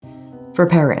For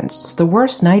parents, the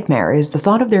worst nightmare is the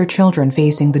thought of their children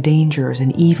facing the dangers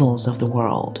and evils of the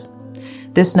world.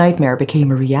 This nightmare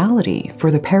became a reality for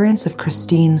the parents of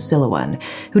Christine Silawan,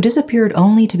 who disappeared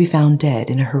only to be found dead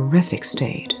in a horrific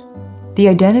state. The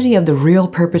identity of the real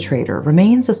perpetrator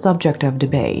remains a subject of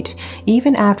debate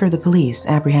even after the police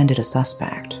apprehended a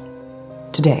suspect.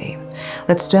 Today,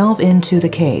 let's delve into the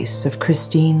case of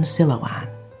Christine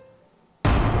Silawan.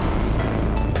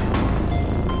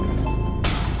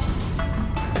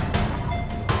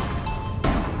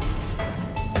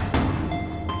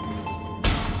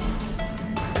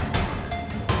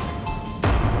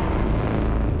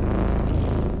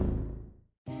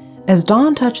 As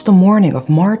dawn touched the morning of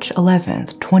March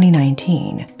 11th,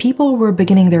 2019, people were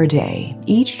beginning their day,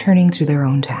 each turning to their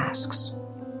own tasks.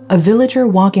 A villager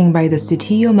walking by the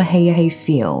Sitio Mahayahay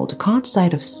field caught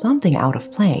sight of something out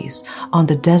of place on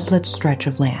the desolate stretch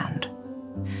of land.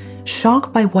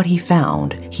 Shocked by what he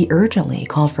found, he urgently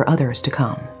called for others to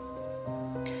come.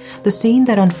 The scene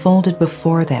that unfolded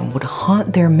before them would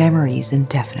haunt their memories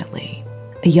indefinitely.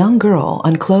 A young girl,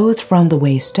 unclothed from the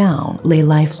waist down, lay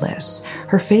lifeless,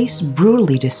 her face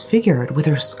brutally disfigured with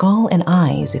her skull and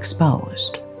eyes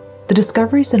exposed. The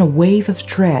discovery sent a wave of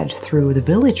dread through the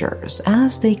villagers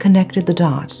as they connected the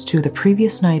dots to the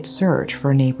previous night's search for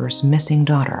a neighbor's missing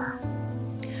daughter.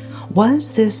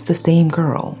 Was this the same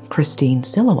girl, Christine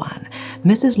Silawan,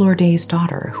 Mrs. Lourdes's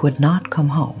daughter, who had not come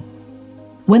home?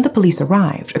 When the police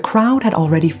arrived, a crowd had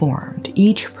already formed,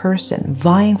 each person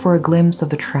vying for a glimpse of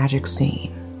the tragic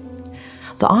scene.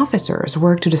 The officers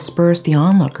worked to disperse the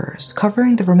onlookers,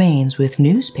 covering the remains with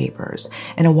newspapers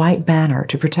and a white banner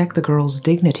to protect the girl's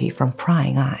dignity from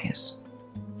prying eyes.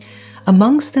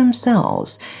 Amongst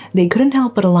themselves, they couldn't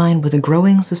help but align with the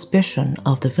growing suspicion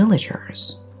of the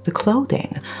villagers. The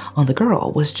clothing on the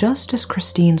girl was just as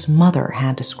Christine's mother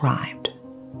had described.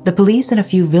 The police and a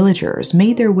few villagers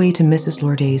made their way to Mrs.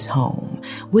 Lourdes's home,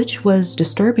 which was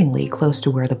disturbingly close to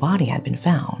where the body had been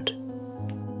found.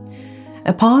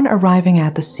 Upon arriving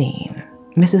at the scene,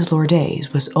 Mrs.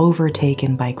 Lourdes was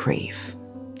overtaken by grief.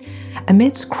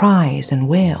 Amidst cries and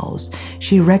wails,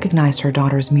 she recognized her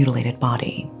daughter's mutilated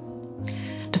body.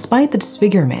 Despite the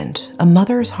disfigurement, a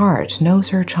mother's heart knows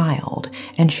her child,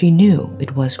 and she knew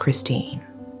it was Christine.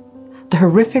 The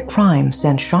horrific crime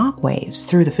sent shockwaves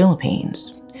through the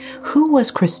Philippines. Who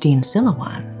was Christine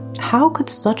Silawan? How could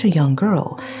such a young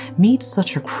girl meet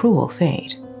such a cruel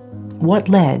fate? What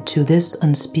led to this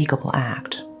unspeakable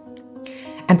act?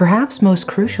 And perhaps most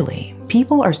crucially,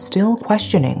 people are still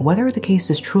questioning whether the case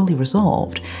is truly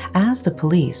resolved, as the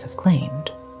police have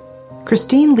claimed.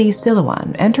 Christine Lee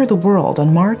Silawan entered the world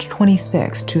on March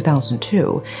 26,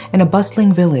 2002, in a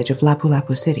bustling village of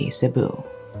Lapu-Lapu City, Cebu.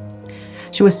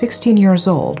 She was 16 years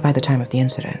old by the time of the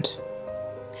incident.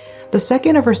 The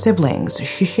second of her siblings,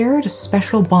 she shared a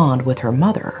special bond with her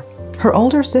mother. Her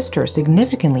older sister,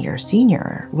 significantly her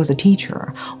senior, was a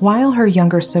teacher, while her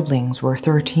younger siblings were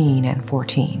 13 and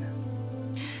 14.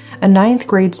 A 9th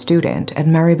grade student at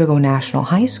Maribago National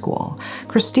High School,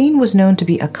 Christine was known to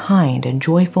be a kind and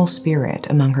joyful spirit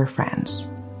among her friends.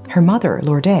 Her mother,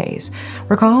 Lourdes,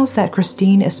 recalls that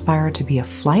Christine aspired to be a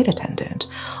flight attendant,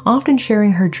 often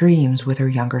sharing her dreams with her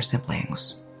younger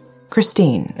siblings.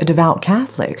 Christine, a devout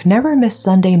Catholic, never missed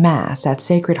Sunday Mass at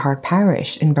Sacred Heart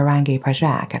Parish in Barangay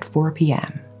Pajak at 4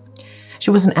 p.m. She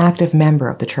was an active member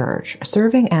of the church,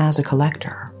 serving as a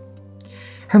collector.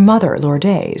 Her mother,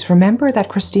 Lourdes, remembered that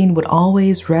Christine would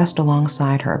always rest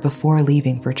alongside her before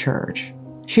leaving for church.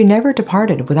 She never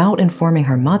departed without informing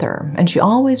her mother, and she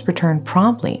always returned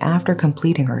promptly after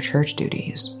completing her church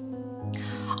duties.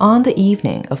 On the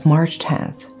evening of March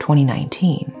 10,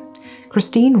 2019,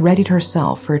 Christine readied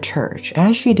herself for church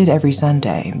as she did every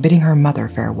Sunday, bidding her mother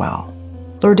farewell.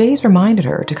 Lourdes reminded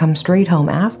her to come straight home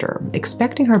after,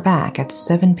 expecting her back at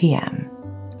 7 p.m.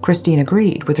 Christine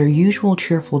agreed with her usual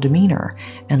cheerful demeanor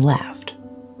and left.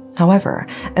 However,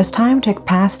 as time ticked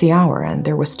past the hour and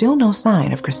there was still no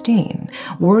sign of Christine,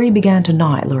 worry began to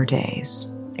gnaw at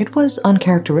Lourdes. It was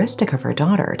uncharacteristic of her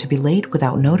daughter to be late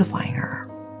without notifying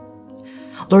her.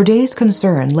 Lourdes'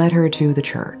 concern led her to the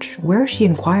church, where she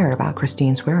inquired about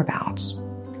Christine's whereabouts.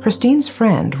 Christine's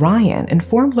friend, Ryan,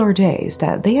 informed Lourdes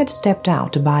that they had stepped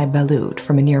out to buy balut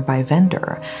from a nearby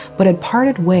vendor, but had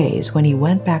parted ways when he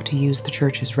went back to use the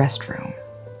church's restroom.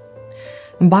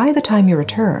 By the time he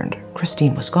returned,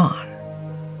 Christine was gone.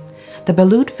 The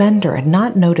balut vendor had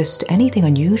not noticed anything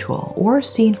unusual or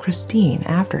seen Christine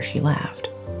after she left.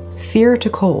 Fear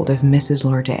took hold of Mrs.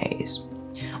 Lourdes.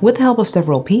 With the help of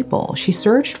several people, she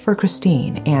searched for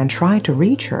Christine and tried to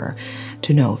reach her,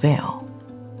 to no avail.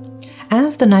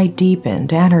 As the night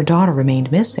deepened and her daughter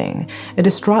remained missing, a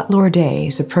distraught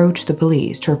Lourdes approached the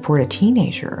police to report a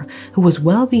teenager who was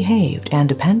well-behaved and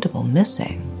dependable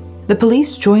missing. The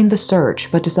police joined the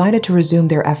search but decided to resume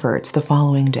their efforts the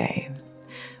following day.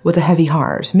 With a heavy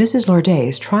heart, Mrs.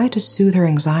 Lourdes tried to soothe her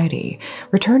anxiety,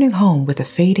 returning home with a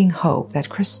fading hope that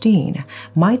Christine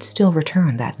might still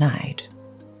return that night.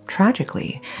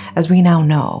 Tragically, as we now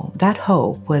know, that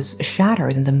hope was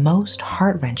shattered in the most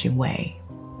heart-wrenching way.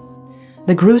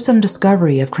 The gruesome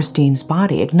discovery of Christine's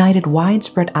body ignited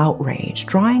widespread outrage,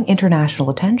 drawing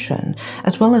international attention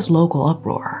as well as local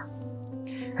uproar.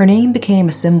 Her name became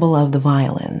a symbol of the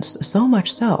violence, so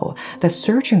much so that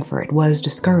searching for it was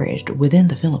discouraged within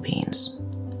the Philippines.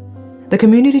 The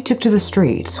community took to the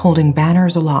streets, holding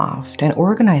banners aloft and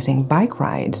organizing bike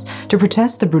rides to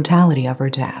protest the brutality of her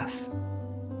death.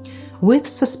 With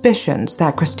suspicions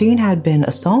that Christine had been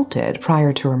assaulted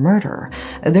prior to her murder,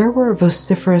 there were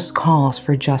vociferous calls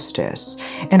for justice,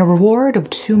 and a reward of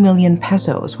 2 million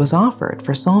pesos was offered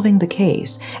for solving the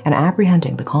case and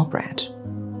apprehending the culprit.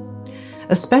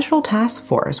 A special task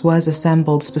force was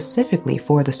assembled specifically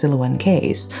for the Silawan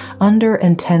case under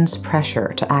intense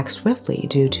pressure to act swiftly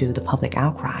due to the public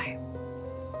outcry.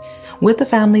 With the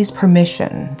family's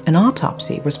permission, an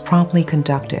autopsy was promptly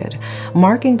conducted,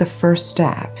 marking the first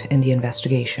step in the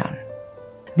investigation.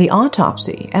 The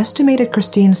autopsy estimated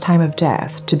Christine's time of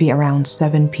death to be around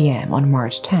 7 p.m. on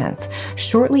March 10th,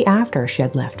 shortly after she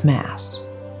had left Mass.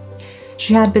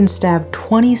 She had been stabbed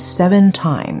 27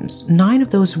 times. 9 of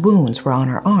those wounds were on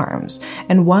her arms,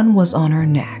 and 1 was on her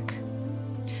neck.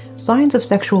 Signs of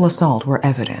sexual assault were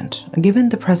evident, given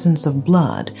the presence of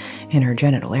blood in her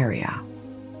genital area.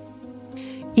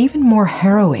 Even more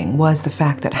harrowing was the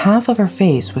fact that half of her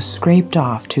face was scraped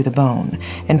off to the bone,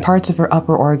 and parts of her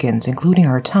upper organs, including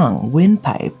her tongue,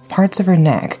 windpipe, parts of her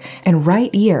neck, and right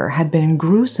ear had been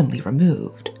gruesomely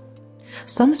removed.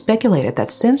 Some speculated that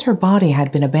since her body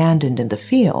had been abandoned in the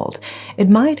field, it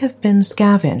might have been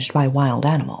scavenged by wild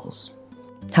animals.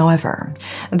 However,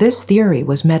 this theory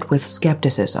was met with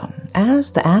skepticism,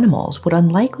 as the animals would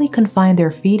unlikely confine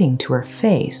their feeding to her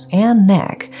face and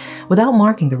neck without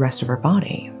marking the rest of her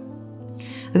body.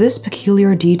 This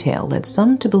peculiar detail led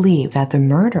some to believe that the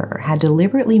murderer had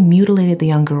deliberately mutilated the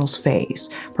young girl's face,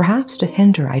 perhaps to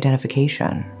hinder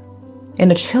identification.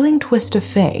 In a chilling twist of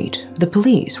fate, the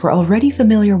police were already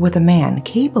familiar with a man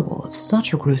capable of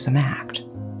such a gruesome act.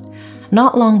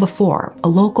 Not long before, a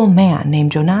local man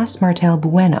named Jonas Martel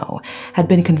Bueno had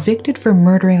been convicted for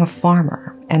murdering a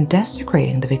farmer and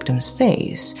desecrating the victim's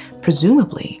face,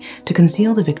 presumably to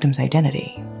conceal the victim's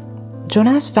identity.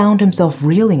 Jonas found himself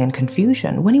reeling in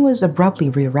confusion when he was abruptly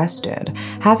rearrested,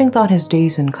 having thought his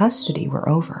days in custody were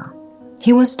over.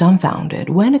 He was dumbfounded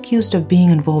when, accused of being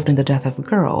involved in the death of a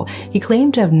girl he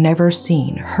claimed to have never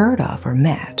seen, heard of, or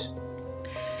met.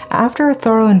 After a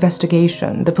thorough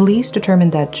investigation, the police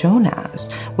determined that Jonas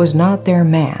was not their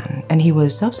man, and he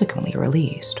was subsequently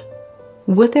released.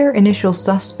 With their initial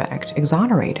suspect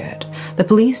exonerated, the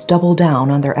police doubled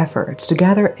down on their efforts to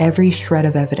gather every shred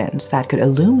of evidence that could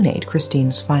illuminate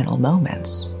Christine's final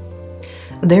moments.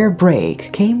 Their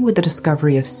break came with the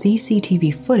discovery of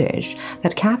CCTV footage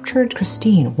that captured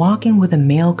Christine walking with a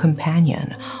male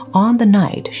companion on the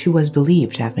night she was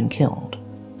believed to have been killed.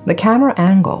 The camera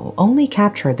angle only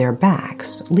captured their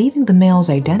backs, leaving the male's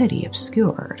identity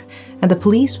obscured, and the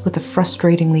police with a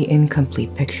frustratingly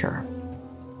incomplete picture.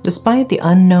 Despite the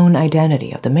unknown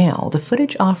identity of the male, the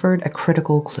footage offered a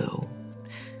critical clue.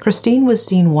 Christine was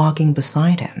seen walking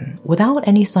beside him, without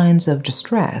any signs of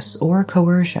distress or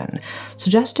coercion,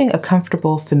 suggesting a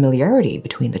comfortable familiarity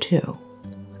between the two.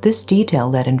 This detail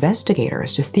led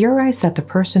investigators to theorize that the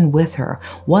person with her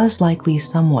was likely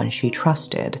someone she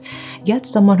trusted, yet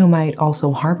someone who might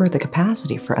also harbor the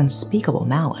capacity for unspeakable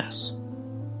malice.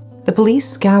 The police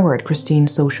scoured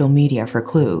Christine's social media for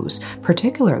clues,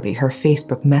 particularly her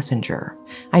Facebook Messenger,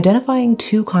 identifying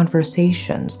 2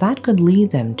 conversations that could lead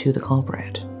them to the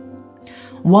culprit.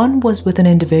 One was with an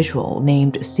individual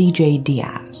named CJ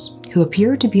Diaz, who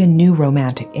appeared to be a new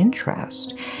romantic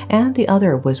interest, and the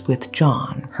other was with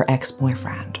John, her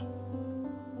ex-boyfriend.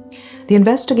 The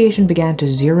investigation began to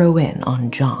zero in on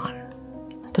John.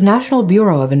 The National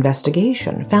Bureau of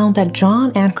Investigation found that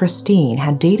John and Christine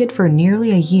had dated for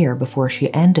nearly a year before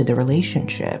she ended the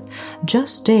relationship,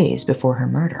 just days before her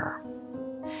murder.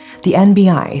 The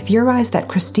NBI theorized that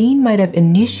Christine might have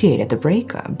initiated the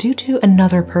breakup due to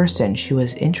another person she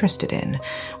was interested in,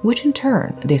 which in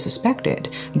turn, they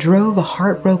suspected, drove a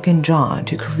heartbroken John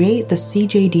to create the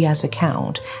CJ Diaz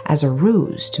account as a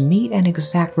ruse to meet and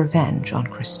exact revenge on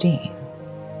Christine.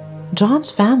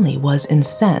 John's family was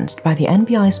incensed by the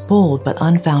NBI's bold but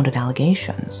unfounded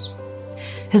allegations.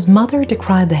 His mother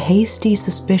decried the hasty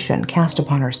suspicion cast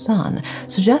upon her son,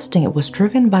 suggesting it was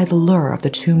driven by the lure of the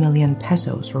 2 million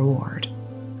pesos reward.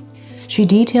 She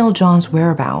detailed John's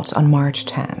whereabouts on March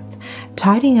 10th,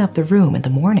 tidying up the room in the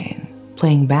morning,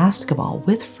 playing basketball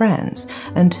with friends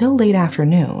until late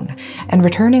afternoon, and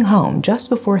returning home just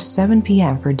before 7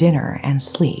 p.m. for dinner and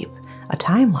sleep, a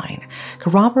timeline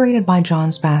corroborated by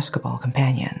John's basketball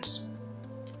companions.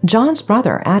 John's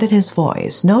brother added his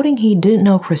voice, noting he didn't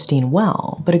know Christine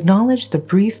well, but acknowledged the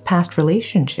brief past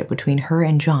relationship between her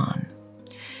and John.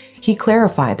 He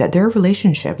clarified that their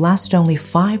relationship lasted only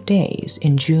 5 days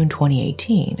in June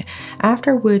 2018,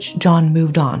 after which John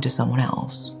moved on to someone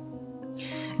else.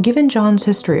 Given John's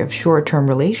history of short-term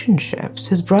relationships,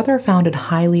 his brother found it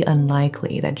highly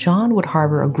unlikely that John would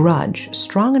harbor a grudge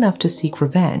strong enough to seek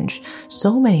revenge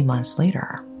so many months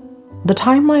later. The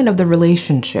timeline of the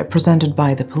relationship presented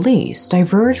by the police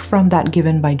diverged from that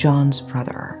given by John's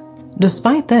brother.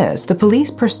 Despite this, the police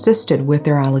persisted with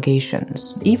their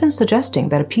allegations, even suggesting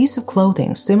that a piece of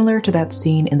clothing similar to that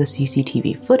seen in the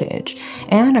CCTV footage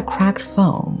and a cracked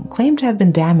phone claimed to have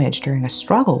been damaged during a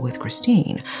struggle with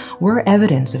Christine were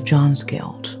evidence of John's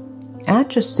guilt. At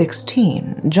just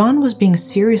 16, John was being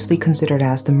seriously considered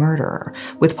as the murderer,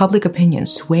 with public opinion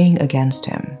swaying against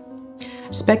him.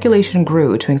 Speculation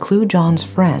grew to include John's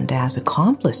friend as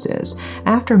accomplices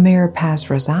after Mayor Paz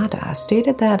Rosada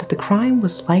stated that the crime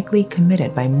was likely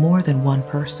committed by more than one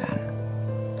person.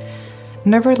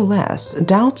 Nevertheless,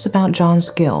 doubts about John's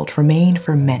guilt remained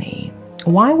for many.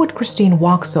 Why would Christine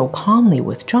walk so calmly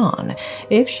with John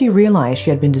if she realized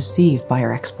she had been deceived by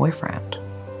her ex-boyfriend?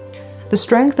 The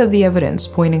strength of the evidence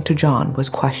pointing to John was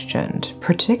questioned,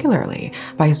 particularly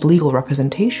by his legal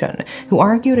representation, who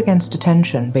argued against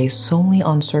detention based solely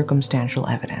on circumstantial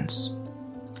evidence.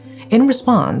 In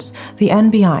response, the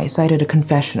NBI cited a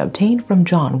confession obtained from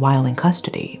John while in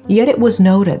custody, yet it was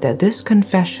noted that this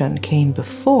confession came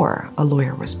before a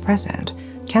lawyer was present,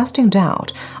 casting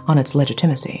doubt on its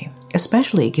legitimacy,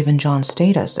 especially given John's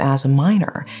status as a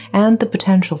minor and the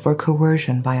potential for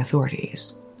coercion by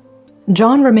authorities.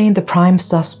 John remained the prime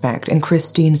suspect in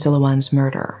Christine Silawan's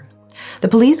murder. The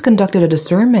police conducted a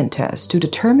discernment test to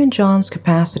determine John's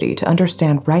capacity to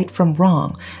understand right from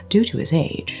wrong due to his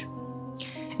age.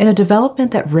 In a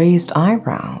development that raised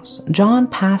eyebrows, John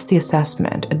passed the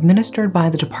assessment administered by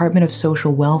the Department of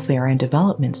Social Welfare and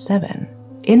Development 7,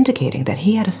 indicating that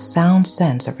he had a sound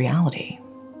sense of reality.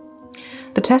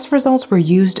 The test results were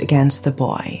used against the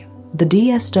boy. The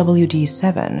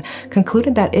DSWD-7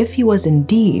 concluded that if he was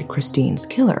indeed Christine's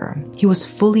killer, he was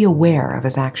fully aware of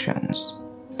his actions.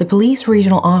 The police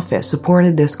regional office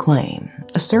supported this claim,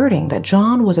 asserting that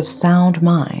John was of sound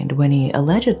mind when he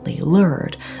allegedly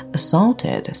lured,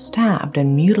 assaulted, stabbed,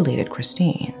 and mutilated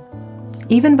Christine.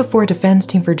 Even before a defense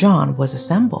team for John was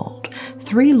assembled,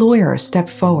 3 lawyers stepped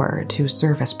forward to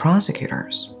serve as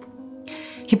prosecutors.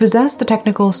 He possessed the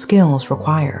technical skills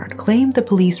required, claimed the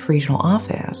police regional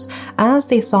office, as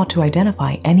they sought to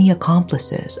identify any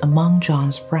accomplices among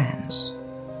John's friends.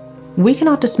 We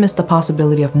cannot dismiss the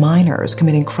possibility of minors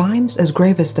committing crimes as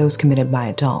grave as those committed by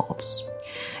adults.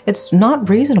 It's not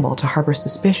reasonable to harbor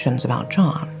suspicions about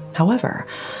John. However,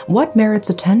 what merits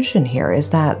attention here is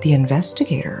that the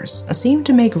investigators seem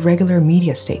to make regular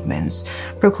media statements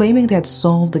proclaiming they had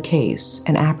solved the case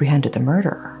and apprehended the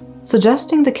murderer,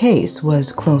 suggesting the case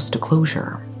was close to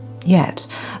closure. Yet,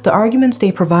 the arguments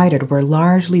they provided were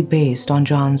largely based on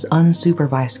John's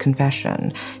unsupervised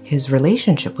confession, his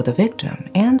relationship with the victim,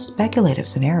 and speculative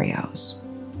scenarios.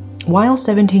 While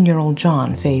 17-year-old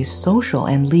John faced social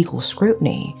and legal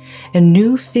scrutiny, a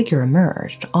new figure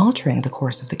emerged, altering the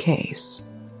course of the case.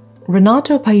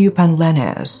 Renato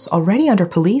Payupanlenes, already under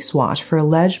police watch for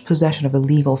alleged possession of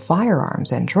illegal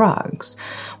firearms and drugs,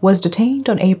 was detained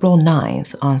on April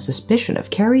 9th on suspicion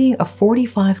of carrying a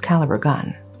 .45 caliber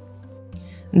gun.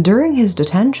 During his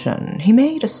detention, he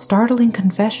made a startling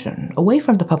confession away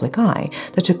from the public eye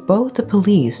that took both the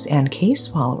police and case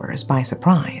followers by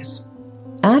surprise.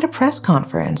 At a press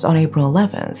conference on April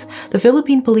 11th, the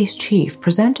Philippine police chief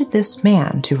presented this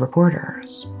man to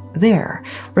reporters. There,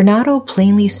 Renato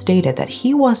plainly stated that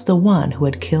he was the one who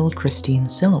had killed Christine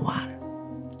Silawan.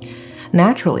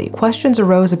 Naturally, questions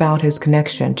arose about his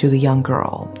connection to the young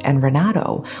girl, and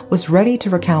Renato was ready to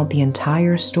recount the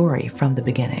entire story from the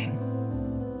beginning.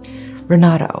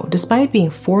 Renato, despite being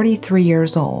 43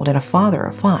 years old and a father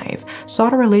of 5,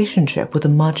 sought a relationship with a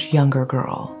much younger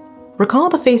girl. Recall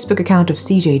the Facebook account of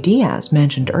CJ Diaz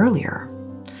mentioned earlier.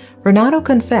 Renato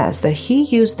confessed that he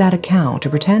used that account to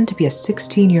pretend to be a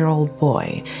 16-year-old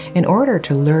boy in order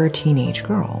to lure teenage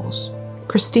girls.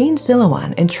 Christine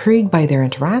Silawan, intrigued by their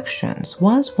interactions,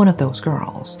 was one of those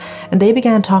girls, and they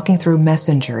began talking through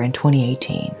Messenger in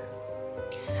 2018.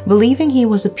 Believing he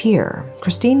was a peer,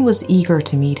 Christine was eager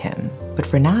to meet him,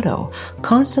 but Renato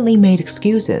constantly made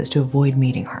excuses to avoid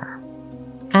meeting her.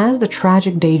 As the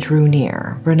tragic day drew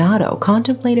near, Renato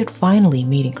contemplated finally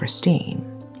meeting Christine.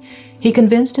 He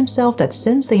convinced himself that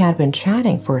since they had been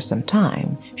chatting for some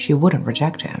time, she wouldn't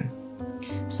reject him.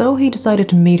 So he decided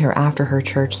to meet her after her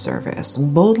church service,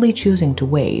 boldly choosing to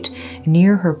wait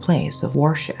near her place of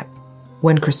worship.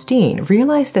 When Christine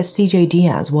realized that CJ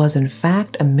Diaz was in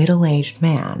fact a middle-aged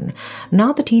man,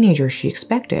 not the teenager she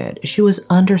expected, she was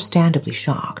understandably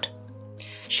shocked.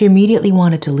 She immediately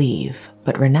wanted to leave,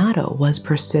 but Renato was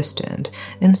persistent,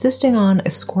 insisting on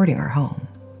escorting her home.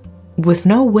 With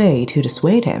no way to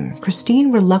dissuade him,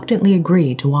 Christine reluctantly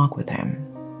agreed to walk with him.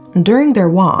 During their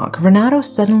walk, Renato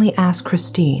suddenly asked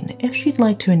Christine if she'd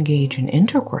like to engage in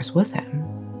intercourse with him.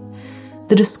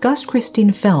 The disgust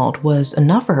Christine felt was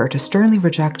enough for her to sternly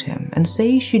reject him and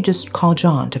say she'd just call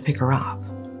John to pick her up.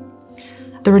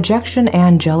 The rejection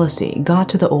and jealousy got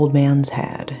to the old man's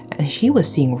head, and he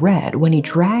was seeing red when he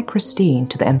dragged Christine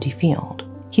to the empty field.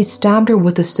 He stabbed her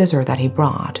with the scissor that he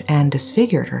brought and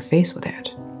disfigured her face with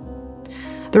it.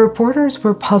 The reporters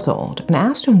were puzzled and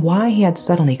asked him why he had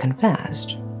suddenly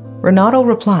confessed. Renato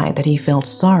replied that he felt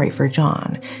sorry for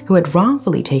John, who had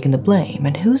wrongfully taken the blame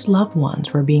and whose loved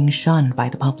ones were being shunned by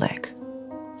the public.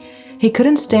 He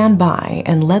couldn't stand by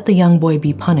and let the young boy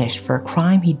be punished for a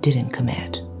crime he didn't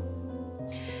commit.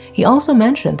 He also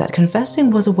mentioned that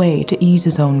confessing was a way to ease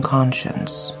his own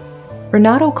conscience.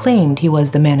 Renato claimed he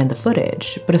was the man in the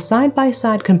footage, but a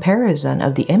side-by-side comparison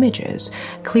of the images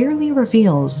clearly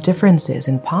reveals differences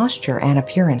in posture and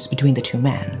appearance between the two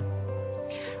men.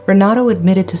 Renato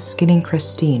admitted to skinning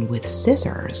Christine with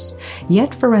scissors,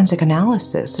 yet forensic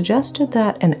analysis suggested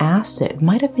that an acid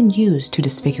might have been used to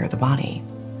disfigure the body.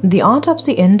 The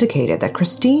autopsy indicated that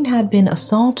Christine had been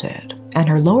assaulted and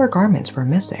her lower garments were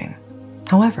missing.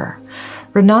 However,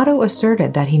 Renato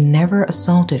asserted that he never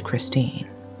assaulted Christine.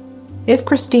 If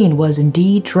Christine was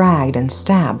indeed dragged and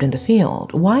stabbed in the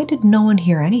field, why did no one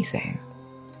hear anything?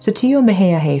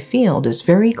 Cebu Field is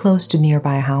very close to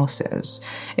nearby houses.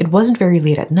 It wasn't very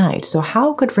late at night, so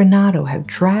how could Renato have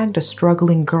dragged a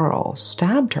struggling girl,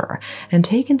 stabbed her, and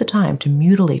taken the time to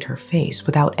mutilate her face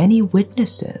without any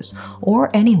witnesses or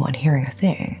anyone hearing a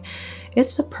thing?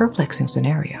 It's a perplexing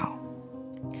scenario.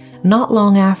 Not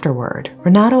long afterward,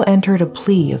 Renato entered a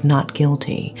plea of not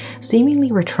guilty,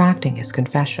 seemingly retracting his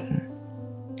confession.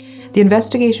 The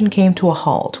investigation came to a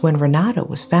halt when Renato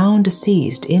was found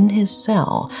deceased in his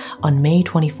cell on May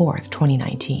 24,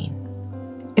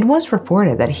 2019. It was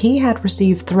reported that he had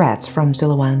received threats from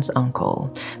Silawan's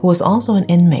uncle, who was also an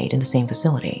inmate in the same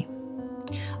facility.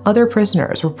 Other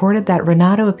prisoners reported that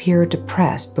Renato appeared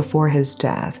depressed before his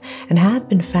death and had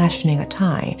been fashioning a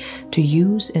tie to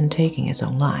use in taking his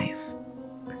own life.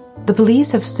 The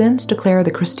police have since declared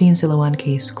the Christine Silawan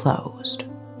case closed.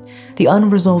 The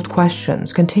unresolved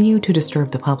questions continue to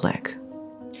disturb the public.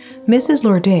 Mrs.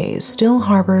 Lourdes still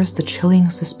harbors the chilling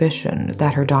suspicion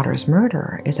that her daughter's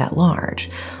murderer is at large,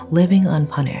 living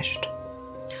unpunished.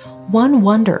 One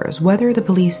wonders whether the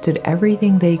police did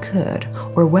everything they could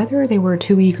or whether they were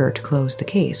too eager to close the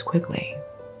case quickly.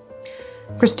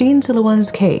 Christine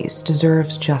Silawan's case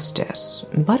deserves justice,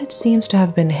 but it seems to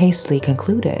have been hastily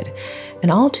concluded and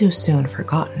all too soon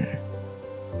forgotten.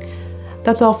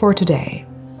 That's all for today.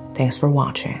 Thanks for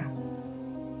watching.